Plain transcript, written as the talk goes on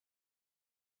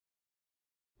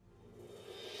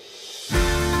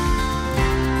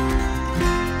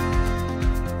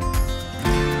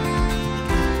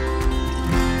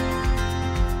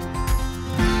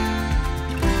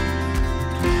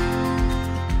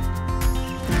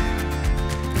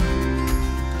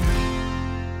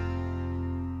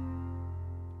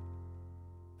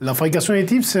La fabrication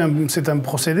additive, c'est un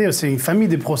procédé, c'est une famille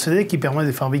de procédés qui permet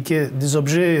de fabriquer des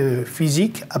objets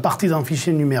physiques à partir d'un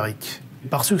fichier numérique.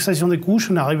 Par succession des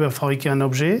couches, on arrive à fabriquer un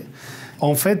objet.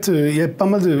 En fait, il y a pas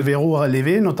mal de verrous à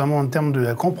lever, notamment en termes de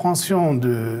la compréhension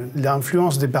de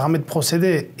l'influence des paramètres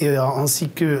procédés ainsi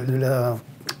que de la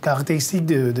caractéristique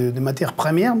de matières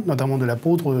premières, notamment de la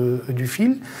poudre et du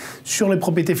fil, sur les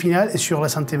propriétés finales et sur la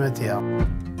santé matière.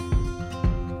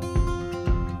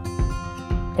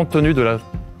 Compte tenu de la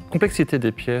complexité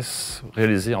des pièces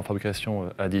réalisées en fabrication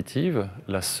additive,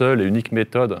 la seule et unique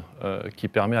méthode qui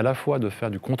permet à la fois de faire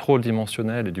du contrôle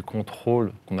dimensionnel et du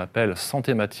contrôle qu'on appelle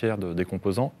santé matière des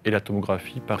composants est la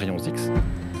tomographie par rayons X.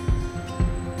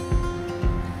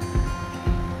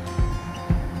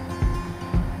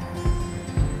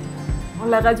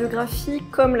 La radiographie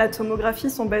comme la tomographie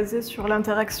sont basées sur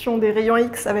l'interaction des rayons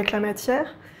X avec la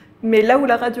matière. Mais là où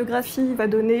la radiographie va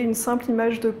donner une simple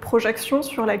image de projection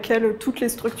sur laquelle toutes les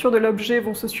structures de l'objet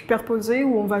vont se superposer,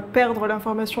 où on va perdre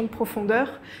l'information de profondeur,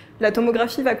 la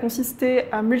tomographie va consister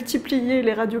à multiplier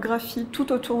les radiographies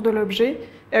tout autour de l'objet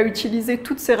et à utiliser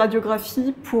toutes ces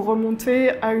radiographies pour remonter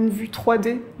à une vue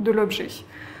 3D de l'objet.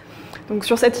 Donc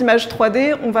sur cette image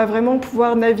 3D, on va vraiment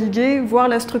pouvoir naviguer, voir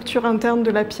la structure interne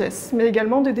de la pièce, mais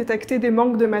également de détecter des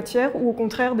manques de matière ou au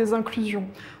contraire des inclusions.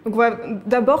 Donc on va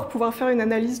d'abord pouvoir faire une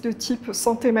analyse de type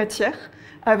santé-matière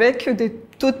avec des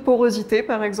taux de porosité,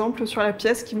 par exemple, sur la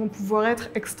pièce qui vont pouvoir être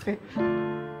extraits.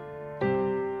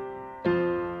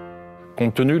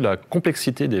 Compte tenu de la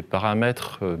complexité des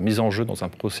paramètres mis en jeu dans un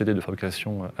procédé de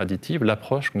fabrication additive,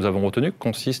 l'approche que nous avons retenue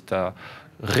consiste à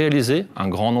réaliser un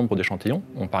grand nombre d'échantillons.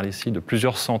 On parle ici de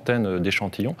plusieurs centaines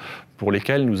d'échantillons pour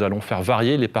lesquels nous allons faire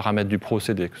varier les paramètres du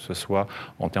procédé, que ce soit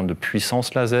en termes de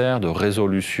puissance laser, de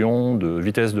résolution, de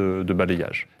vitesse de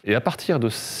balayage. Et à partir de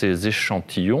ces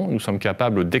échantillons, nous sommes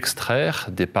capables d'extraire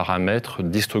des paramètres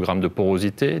d'histogramme de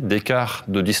porosité, d'écart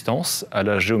de distance à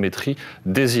la géométrie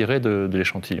désirée de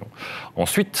l'échantillon.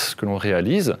 Ensuite, ce que l'on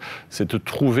réalise, c'est de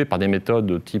trouver par des méthodes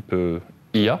de type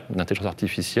IA, d'intelligence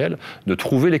artificielle, de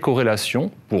trouver les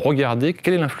corrélations pour regarder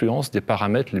quelle est l'influence des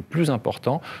paramètres les plus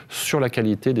importants sur la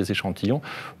qualité des échantillons,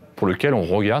 pour lequel on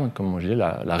regarde, comme je disais,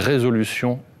 la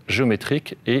résolution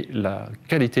géométrique et la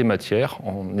qualité matière,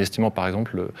 en estimant par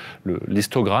exemple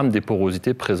l'histogramme des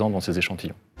porosités présentes dans ces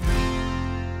échantillons.